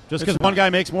 No. Right? Just because one guy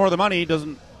makes more of the money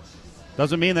doesn't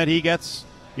mean that he gets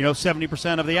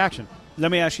 70% of the action. Let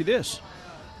me ask you this.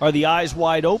 Are the eyes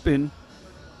wide open?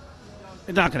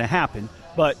 It's not going to happen,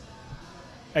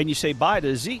 and you say bye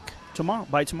to Zeke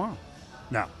by tomorrow.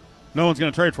 No. No one's going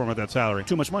to trade for him at that salary.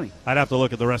 Too much money. I'd have to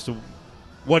look at the rest of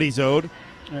what he's owed.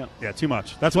 Yeah, too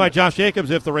much. That's why Josh Jacobs,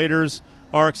 if the Raiders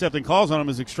are accepting calls on him,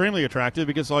 is extremely attractive,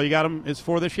 because all you got him is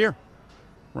for this year.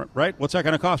 Right? What's that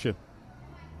going to cost you?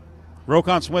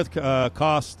 Roquan Smith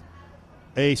cost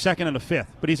a second and a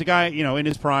fifth, but he's a guy, in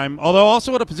his prime. Although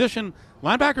also at a position,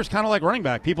 linebacker's kind of like running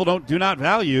back. People do not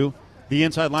value the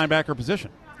inside linebacker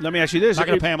position. Let me ask you this: not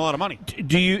going to pay him a lot of money.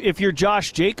 Do you, if you're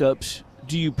Josh Jacobs,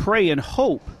 do you pray and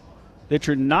hope that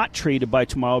you're not traded by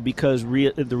tomorrow? Because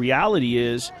the reality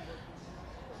is,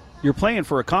 you're playing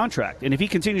for a contract, and if he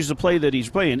continues to play that he's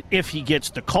playing, if he gets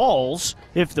the calls,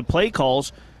 if the play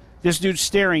calls, this dude's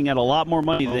staring at a lot more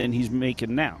money than he's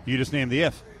making now. You just named the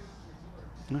if.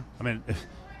 No. I mean, if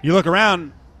you look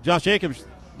around, Josh Jacobs,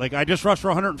 I just rushed for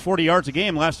 140 yards a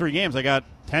game. Last 3 games, I got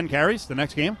 10 carries the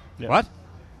next game. Yeah. What?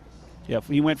 Yeah,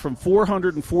 he went from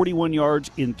 441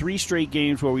 yards in 3 straight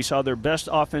games where we saw their best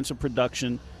offensive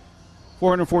production,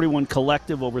 441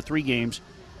 collective over 3 games,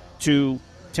 to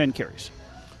 10 carries.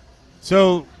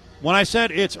 So when I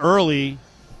said it's early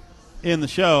in the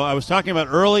show, I was talking about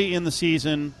early in the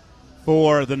season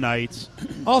for the Knights.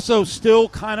 Also, still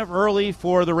kind of early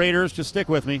for the Raiders. Just stick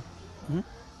with me. Mm-hmm.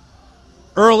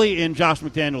 Early in Josh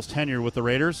McDaniels' tenure with the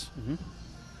Raiders. Mm-hmm.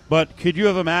 But could you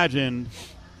have imagined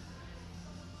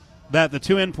that the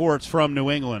 2 imports from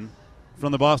New England,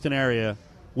 from the Boston area,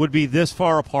 would be this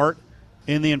far apart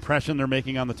in the impression they're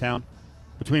making on the town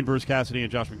between Bruce Cassidy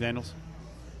and Josh McDaniels?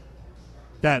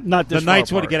 That Not the this Knights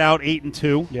far would get out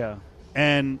 8-2. Yeah.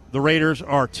 And the Raiders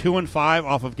are 2-5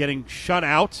 off of getting shut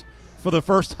out for the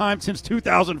first time since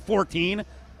 2014.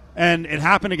 And it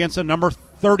happened against a number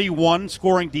 31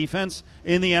 scoring defense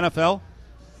in the NFL.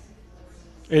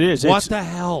 It is. What the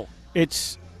hell?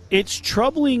 It's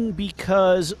troubling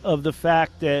because of the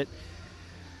fact that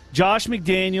Josh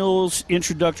McDaniels'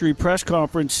 introductory press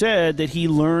conference said that he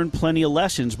learned plenty of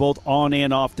lessons both on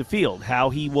and off the field, how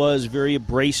he was very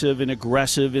abrasive and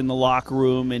aggressive in the locker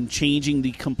room and changing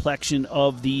the complexion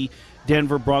of the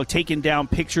Denver Broncos, taking down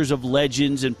pictures of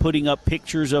legends and putting up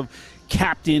pictures of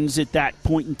captains at that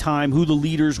point in time, who the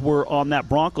leaders were on that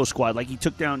Bronco squad. Like he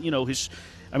took down,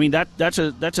 that's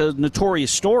a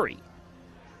notorious story.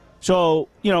 So,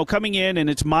 coming in and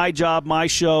it's my job, my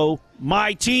show,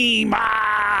 my team.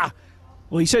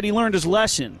 Well, he said he learned his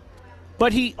lesson.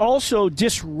 But he also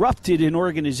disrupted an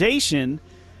organization,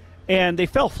 and they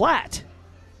fell flat.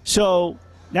 So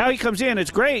now he comes in. It's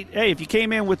great. Hey, if you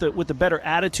came in with a better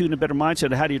attitude and a better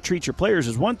mindset of how do you treat your players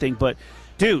is one thing. But,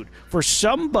 dude, for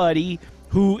somebody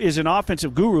who is an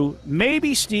offensive guru,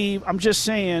 maybe, Steve, I'm just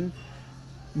saying,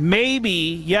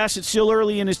 maybe, yes, it's still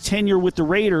early in his tenure with the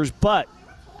Raiders, but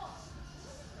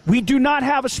we do not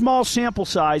have a small sample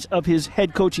size of his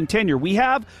head coaching tenure. We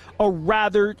have a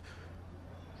rather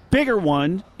bigger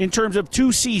one in terms of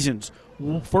 2 seasons.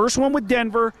 First one with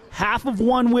Denver, half of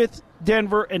one with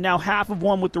Denver, and now half of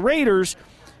one with the Raiders.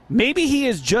 Maybe he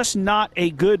is just not a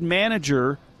good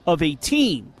manager of a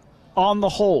team on the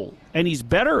whole, and he's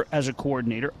better as a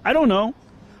coordinator. I don't know,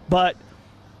 but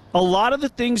a lot of the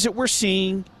things that we're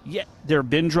seeing, there have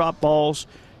been drop balls.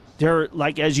 There,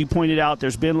 like as you pointed out,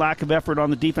 there's been lack of effort on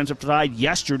the defensive side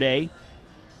yesterday,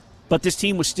 but this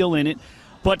team was still in it.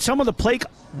 But some of the play,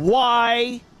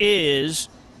 why is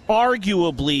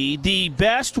arguably the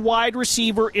best wide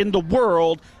receiver in the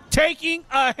world taking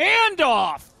a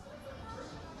handoff?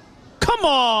 Come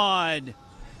on.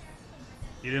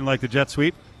 You didn't like the jet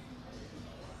sweep?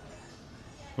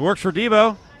 It works for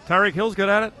Debo. Tyreek Hill's good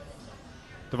at it.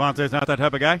 Devontae's not that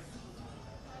type of guy.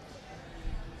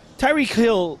 Tyreek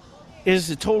Hill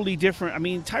is a totally different. I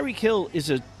mean, Tyreek Hill is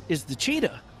the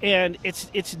cheetah, and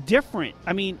it's different.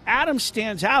 I mean, Adams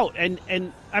stands out, and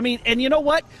you know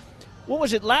what? What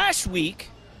was it last week?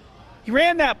 He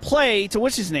ran that play to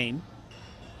what's his name?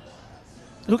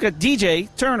 Look at DJ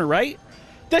Turner, right?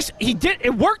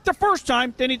 It worked the first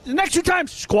time. Then the next 2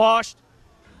 times squashed.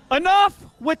 Enough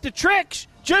with the tricks.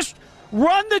 Just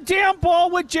run the damn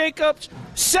ball with Jacobs.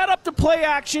 Set up the play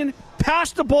action.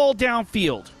 Pass the ball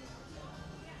downfield.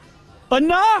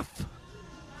 Enough.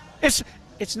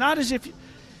 It's not as if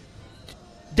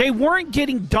they weren't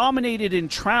getting dominated and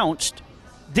trounced.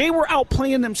 They were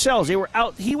outplaying themselves. He was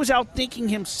outthinking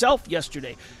himself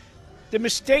yesterday. The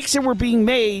mistakes that were being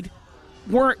made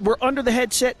were under the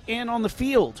headset and on the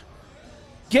field.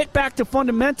 Get back to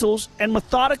fundamentals and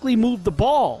methodically move the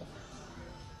ball.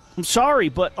 I'm sorry,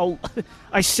 but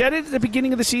I said it at the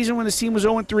beginning of the season when the team was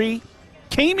 0-3.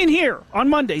 Came in here on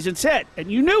Mondays and said, and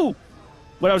you knew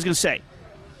what I was going to say.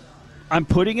 I'm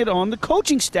putting it on the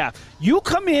coaching staff. You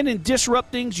come in and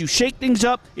disrupt things. You shake things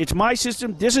up. It's my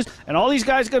system. And all these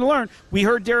guys are going to learn. We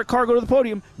heard Derek Carr go to the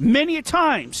podium many a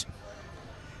times.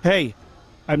 Hey,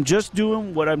 I'm just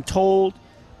doing what I'm told,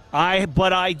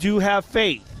 but I do have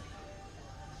faith.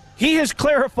 He has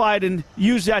clarified and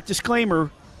used that disclaimer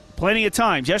plenty of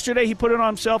times. Yesterday he put it on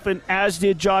himself, and as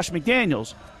did Josh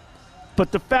McDaniels.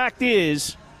 But the fact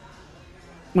is,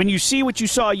 when you see what you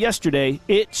saw yesterday,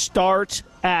 it starts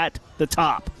at the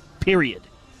top, period.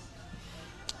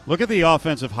 Look at the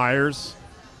offensive hires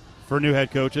for new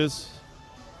head coaches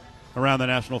around the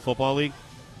National Football League,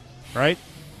 right?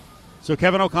 So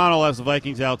Kevin O'Connell has the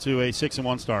Vikings out to a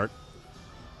 6-1 start.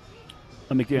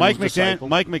 Mike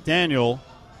McDaniel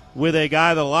with a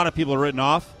guy that a lot of people have written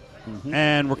off,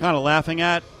 and we're kind of laughing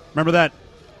at. Remember that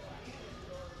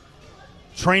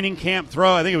training camp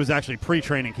throw? I think it was actually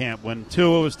pre-training camp when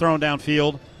Tua was thrown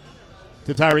downfield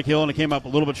to Tyreek Hill, and it came up a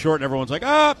little bit short, and everyone's like,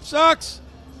 sucks.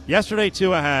 Yesterday,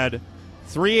 Tua had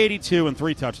 382 and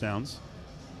 3 touchdowns.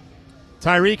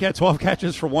 Tyreek had 12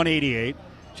 catches for 188.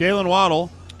 Jalen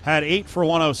Waddle had 8 for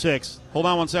 106. Hold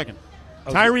on one second.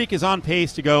 Okay. Tyreek is on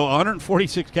pace to go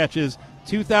 146 catches,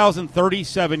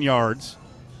 2,037 yards.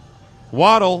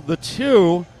 Waddle, the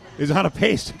 2, is on a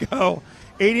pace to go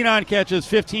 89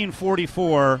 catches,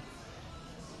 1,544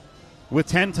 with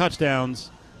 10 touchdowns.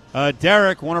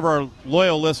 Derek, one of our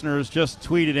loyal listeners, just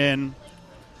tweeted in,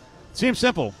 seems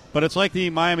simple, but it's like the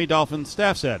Miami Dolphins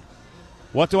staff said.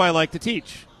 What do I like to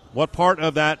teach? What part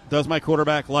of that does my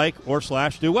quarterback like or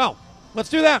 / do well? Let's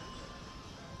do that.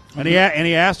 And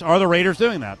he asked, are the Raiders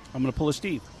doing that? I'm going to pull a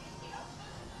Steve.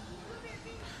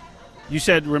 You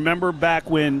said, remember back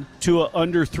when Tua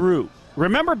underthrew.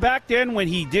 Remember back then when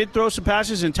he did throw some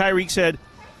passes and Tyreek said,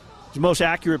 he's the most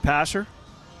accurate passer?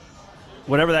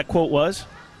 Whatever that quote was.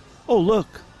 Oh, look.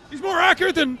 He's more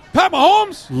accurate than Pat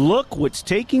Mahomes. Look what's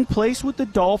taking place with the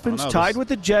Dolphins, tied with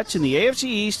the Jets in the AFC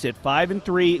East at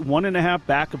 5-3, 1.5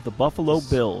 back of the Buffalo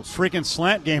Bills. Freaking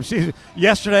slant game.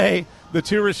 Yesterday, the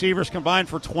two receivers combined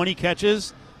for 20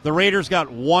 catches. The Raiders got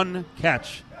one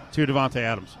catch to Davante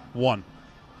Adams. One.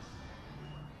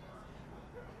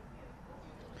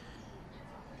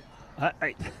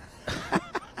 I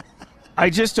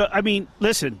mean,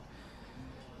 listen.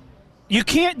 You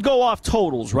can't go off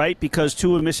totals, right, because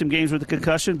Tua missed some games with a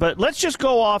concussion, but let's just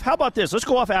go off. How about this? Let's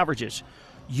go off averages.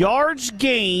 Yards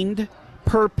gained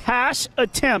per pass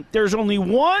attempt. There's only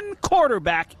one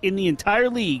quarterback in the entire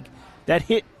league that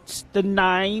hits the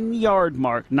 9-yard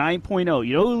mark, 9.0.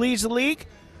 You know who leads the league?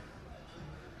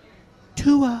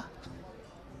 Tua.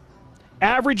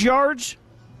 Average yards,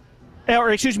 or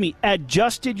excuse me,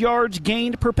 adjusted yards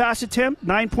gained per pass attempt,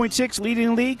 9.6, leading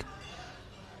the league.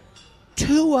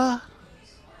 Tua.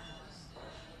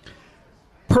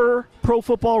 Per Pro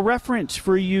Football Reference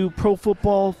for you Pro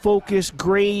Football focused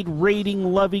grade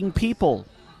rating loving people.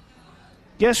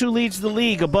 Guess who leads the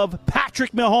league above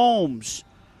Patrick Mahomes?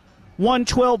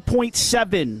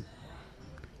 112.7.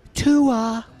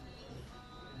 Tua.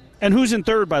 And who's in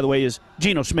third, by the way, is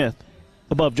Geno Smith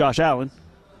above Josh Allen,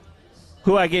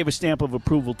 who I gave a stamp of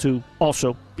approval to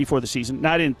also before the season.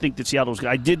 Now, I didn't think that Seattle was good.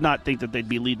 I did not think that they'd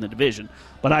be leading the division,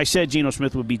 but I said Geno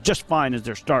Smith would be just fine as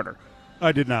their starter.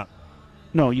 I did not.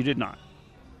 No, you did not.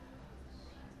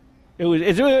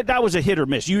 That was a hit or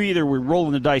miss. You either were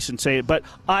rolling the dice and say it, but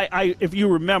I if you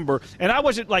remember, and I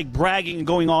wasn't like bragging and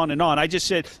going on and on. I just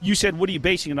said, you said, what are you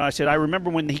basing it on? I said, I remember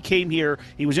when he came here,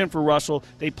 he was in for Russell,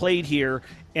 they played here,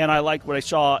 and I liked what I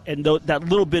saw. And that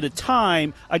little bit of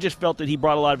time, I just felt that he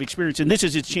brought a lot of experience, and this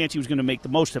is his chance he was going to make the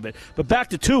most of it. But back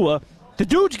to Tua, the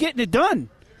dude's getting it done.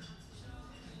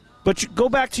 But go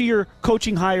back to your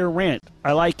coaching hire rant.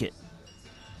 I like it.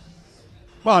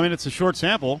 Well, I mean, it's a short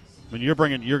sample. I mean, you're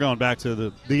going back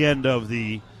to the end of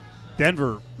the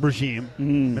Denver regime,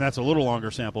 and that's a little longer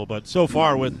sample. But so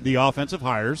far with the offensive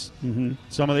hires,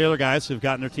 some of the other guys have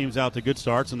gotten their teams out to good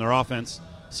starts, and their offense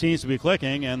seems to be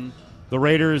clicking. And the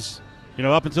Raiders,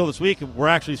 up until this week, were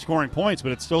actually scoring points,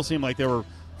 but it still seemed like they were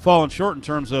falling short in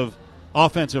terms of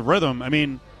offensive rhythm. I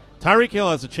mean, Tyreek Hill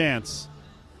has a chance.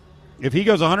 If he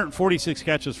goes 146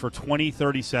 catches for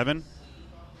 20-37,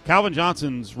 Calvin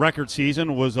Johnson's record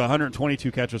season was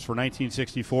 122 catches for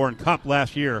 1964, and Kupp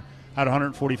last year had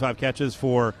 145 catches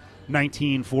for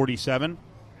 1947.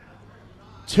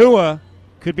 Tua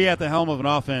could be at the helm of an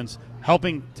offense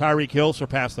helping Tyreek Hill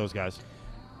surpass those guys.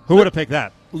 Who would have picked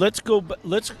that? Let's go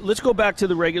back to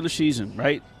the regular season,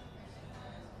 right?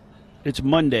 It's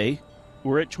Monday.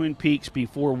 We're at Twin Peaks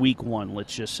before week 1,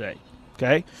 let's just say.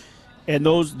 Okay? And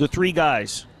the three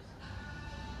guys,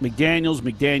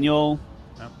 McDaniel,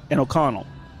 and O'Connell.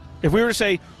 If we were to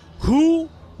say who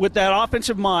with that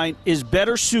offensive mind is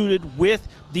better suited with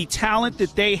the talent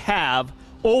that they have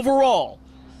overall,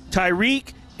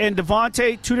 Tyreek and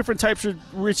Davante, two different types of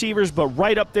receivers, but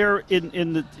right up there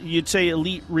in the, you'd say,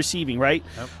 elite receiving, right?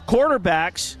 Yep.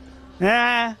 Quarterbacks,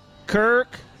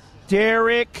 Kirk,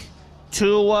 Derek,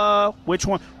 Tua, which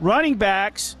one? Running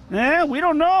backs, we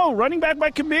don't know. Running back by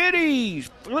committee.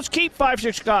 Let's keep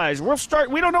 5-6 guys.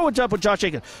 We don't know what's up with Josh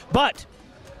Jacobs. But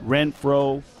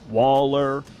Renfro,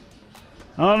 Waller.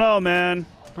 I don't know, man.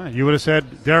 You would have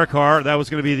said Derek Carr. That was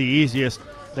going to be the easiest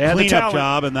cleanup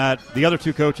job, and that the other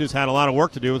two coaches had a lot of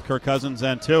work to do with Kirk Cousins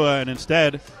and Tua, and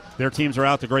instead their teams are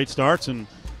out to great starts. And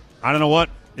I don't know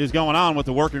what is going on with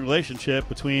the working relationship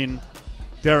between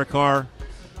Derek Carr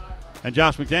and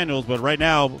Josh McDaniels, but right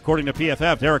now, according to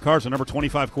PFF, Derek Carr's the number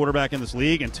 25 quarterback in this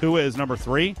league, and Tua is number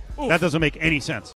 3. Oof. That doesn't make any sense.